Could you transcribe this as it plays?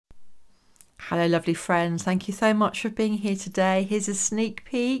Hello lovely friends, thank you so much for being here today. Here's a sneak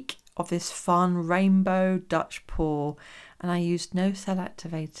peek of this fun rainbow Dutch pour, and I used no cell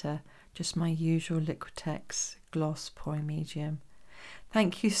activator, just my usual Liquitex gloss pouring medium.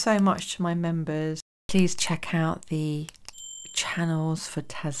 Thank you so much to my members. Please check out the channels for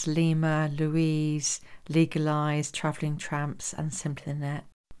Taslima, Louise, Legalize, Travelling Tramps and Simply Net.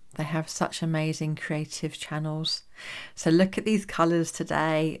 They have such amazing creative channels. So look at these colours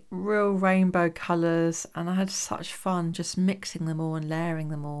today, real rainbow colours, and I had such fun just mixing them all and layering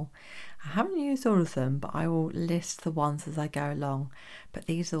them all. I haven't used all of them, but I will list the ones as I go along. But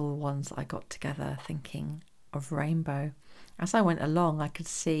these are all the ones that I got together thinking of rainbow. As I went along, I could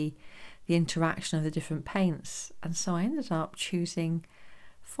see the interaction of the different paints, and so I ended up choosing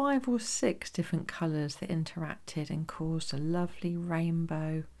 5 or 6 different colours that interacted and caused a lovely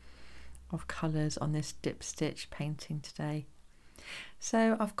rainbow of colours on this dip stitch painting today.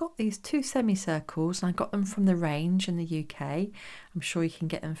 So I've got these 2 semicircles, and I got them from the range in the UK. I'm sure you can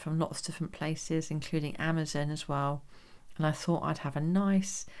get them from lots of different places, including Amazon as well. And I thought I'd have a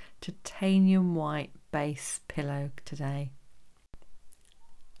nice titanium white base pillow today.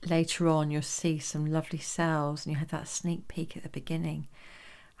 Later on you'll see some lovely cells, and you had that sneak peek at the beginning.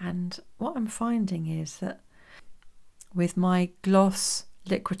 And what I'm finding is that with my gloss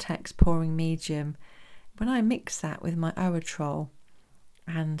Liquitex pouring medium, when I mix that with my Floetrol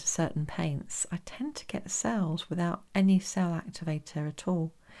and certain paints, I tend to get cells without any cell activator at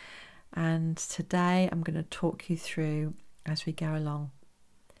all. And today I'm going to talk you through as we go along.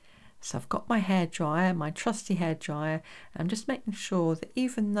 So I've got my hairdryer, my trusty hairdryer, and I'm just making sure that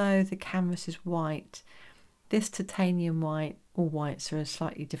even though the canvas is white, this titanium white, all whites are a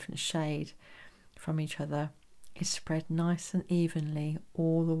slightly different shade from each other, is spread nice and evenly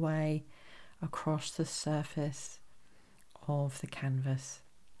all the way across the surface of the canvas.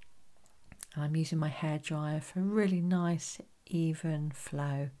 And I'm using my hairdryer for a really nice even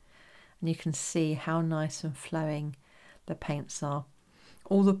flow, and you can see how nice and flowing the paints are.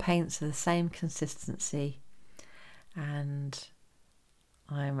 All the paints are the same consistency, and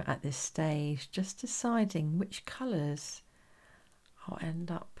I'm at this stage just deciding which colours I'll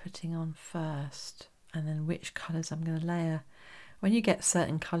end up putting on first, and then which colours I'm going to layer. When you get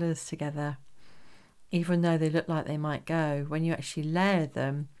certain colours together, even though they look like they might go, when you actually layer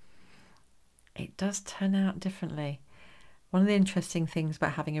them, it does turn out differently. One of the interesting things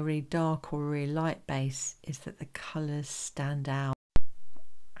about having a really dark or really light base is that the colours stand out.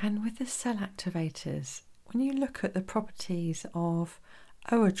 And with the cell activators, when you look at the properties of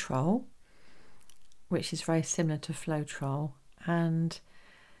Floetrol, which is very similar to Floetrol, and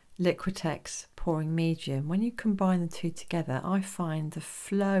Liquitex pouring medium, when you combine the two together, I find the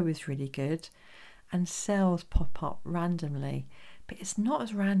flow is really good and cells pop up randomly, but it's not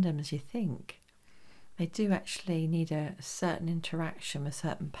as random as you think. They do actually need a certain interaction with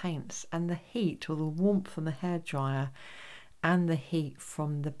certain paints, and the heat or the warmth from the hairdryer and the heat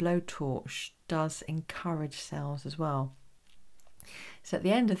from the blowtorch does encourage cells as well. So at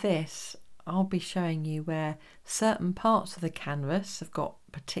the end of this, I'll be showing you where certain parts of the canvas have got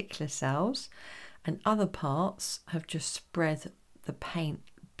particular cells and other parts have just spread the paint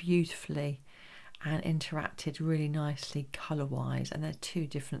beautifully and interacted really nicely colour wise, and they're 2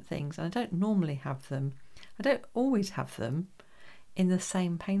 different things, and I don't normally have them. I don't always have them in the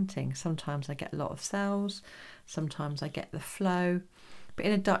same painting. Sometimes I get a lot of cells, sometimes I get the flow, but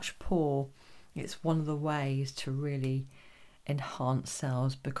in a Dutch pour it's one of the ways to really enhance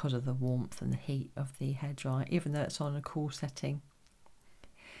cells because of the warmth and the heat of the hairdryer, even though it's on a cool setting.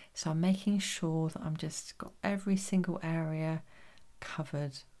 So I'm making sure that I'm just got every single area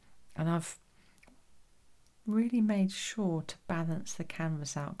covered, and I've really made sure to balance the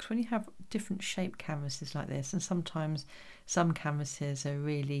canvas out, because when you have different shaped canvases like this, and sometimes some canvases are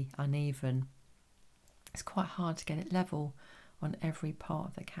really uneven, it's quite hard to get it level on every part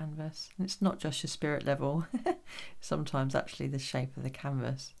of the canvas. And it's not just your spirit level, sometimes actually the shape of the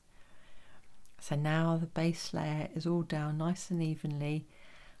canvas. So now the base layer is all down nice and evenly.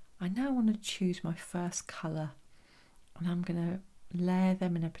 I now want to choose my first colour, and I'm going to layer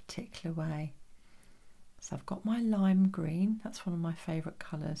them in a particular way. So I've got my lime green, that's one of my favourite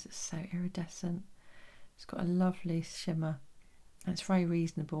colours, it's so iridescent, it's got a lovely shimmer, and it's very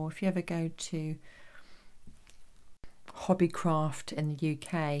reasonable. If you ever go to Hobbycraft in the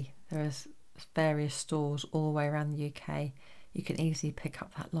UK, there's various stores all the way around the UK, you can easily pick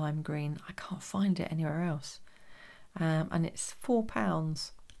up that lime green. I can't find it anywhere else, and it's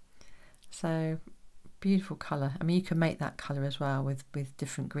 £4, so beautiful colour. I mean, you can make that colour as well with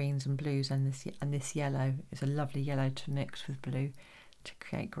different greens and blues, and this yellow is a lovely yellow to mix with blue to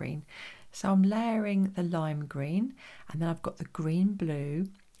create green. So I'm layering the lime green, and then I've got the green, blue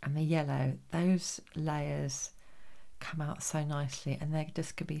and the yellow. Those layers come out so nicely, and they're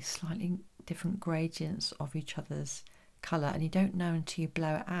just going to be slightly different gradients of each other's colour, and you don't know until you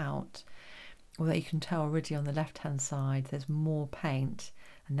blow it out. Although you can tell already on the left hand side there's more paint,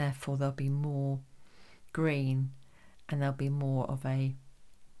 and therefore there'll be more green and there'll be more of a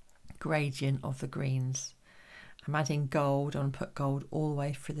gradient of the greens. I'm adding gold. I'm going to put gold all the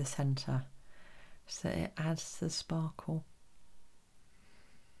way through the centre so it adds to the sparkle.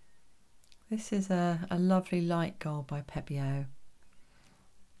 This is a lovely light gold by Pebeo.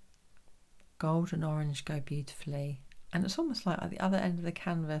 Gold and orange go beautifully, and it's almost like at the other end of the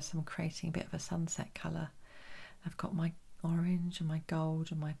canvas I'm creating a bit of a sunset colour. I've got my orange and my gold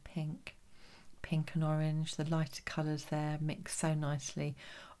and my pink and orange. The lighter colours there mix so nicely.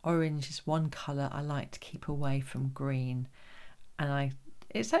 Orange is one colour I like to keep away from green, and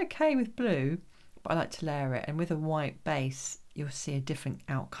it's okay with blue, but I like to layer it, and with a white base you'll see a different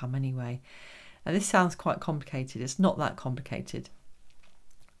outcome anyway. Now this sounds quite complicated. It's not that complicated.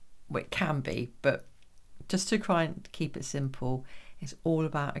 Well, it can be, but just to try and keep it simple, it's all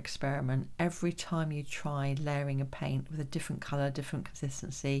about experiment. Every time you try layering a paint with a different colour, different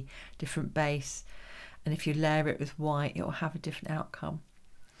consistency, different base, and if you layer it with white, it will have a different outcome.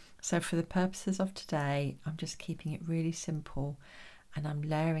 So for the purposes of today, I'm just keeping it really simple, and I'm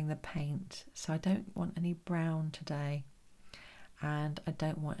layering the paint. So I don't want any brown today, and I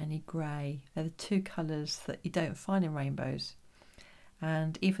don't want any grey. They're the two colours that you don't find in rainbows.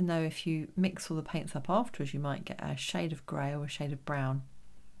 And even though if you mix all the paints up afterwards, you might get a shade of grey or a shade of brown.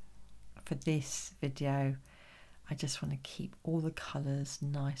 For this video, I just want to keep all the colours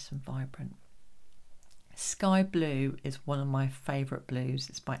nice and vibrant. Sky blue is one of my favourite blues.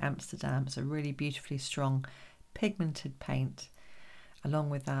 It's by Amsterdam. It's a really beautifully strong pigmented paint. Along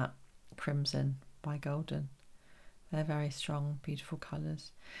with that, crimson by Golden. They're very strong, beautiful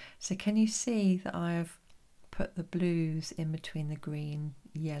colours. So can you see that I've put the blues in between the green,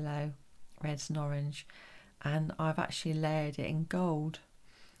 yellow, reds and orange, and I've actually layered it in gold.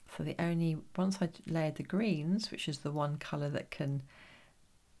 So once I layered the greens, which is the one colour that can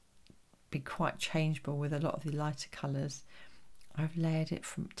be quite changeable with a lot of the lighter colours, I've layered it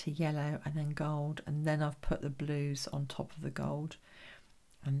to yellow and then gold, and then I've put the blues on top of the gold,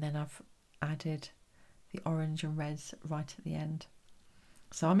 and then I've added the orange and reds right at the end.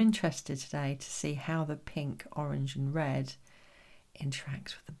 So I'm interested today to see how the pink, orange and red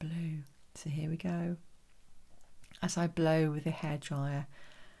interacts with the blue. So here we go. As I blow with the hairdryer,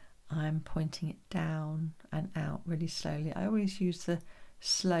 I'm pointing it down and out really slowly. I always use the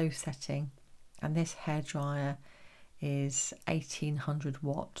slow setting, and this hairdryer is 1800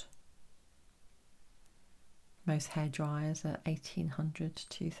 watt. Most hairdryers are 1800 to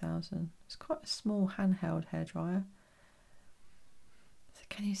 2000. It's quite a small handheld hairdryer. So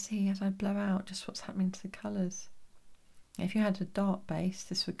can you see as I blow out just what's happening to the colours? If you had a dark base,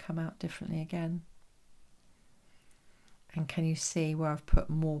 this would come out differently again. And can you see where I've put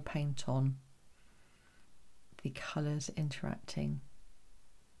more paint on? The colours interacting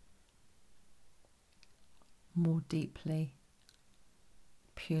more deeply,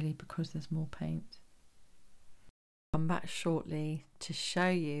 purely because there's more paint. Come back shortly to show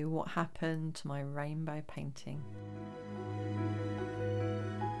you what happened to my rainbow painting.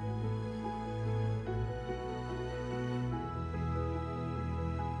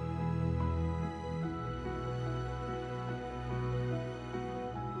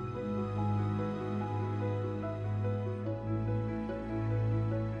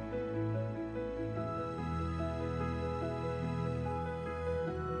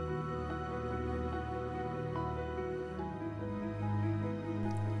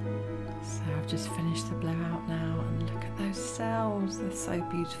 So I've just finished the blowout now, and look at those cells, they're so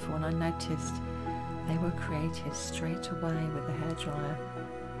beautiful, and I noticed they were created straight away with the hairdryer,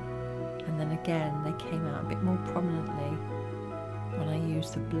 and then again they came out a bit more prominently when I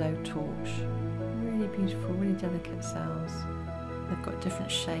used the blowtorch. Really beautiful, really delicate cells. They've got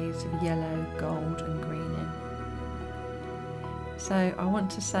different shades of yellow, gold and green in. So I want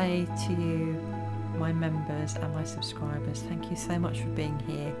to say to you, my members and my subscribers, thank you so much for being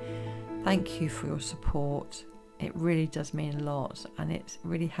here. Thank you for your support. It really does mean a lot, and it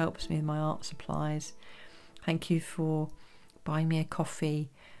really helps me with my art supplies. Thank you for buying me a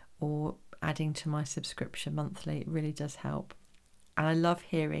coffee or adding to my subscription monthly. It really does help. And I love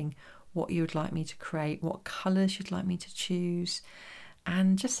hearing what you would like me to create, what colours you'd like me to choose,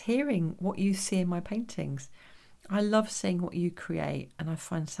 and just hearing what you see in my paintings. I love seeing what you create, and I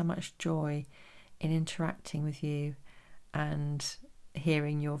find so much joy in interacting with you and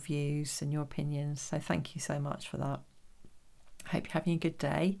hearing your views and your opinions. So thank you so much for that. I hope you're having a good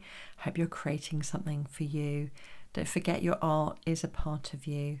day. I hope you're creating something for you. Don't forget your art is a part of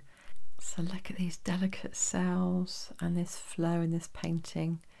you. So look at these delicate cells and this flow in this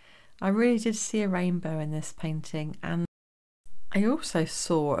painting. I really did see a rainbow in this painting, and I also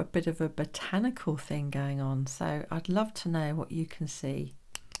saw a bit of a botanical thing going on. So I'd love to know what you can see.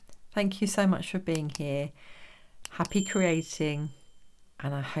 Thank you so much for being here. Happy creating,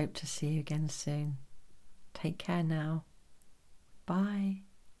 and I hope to see you again soon. Take care now. Bye.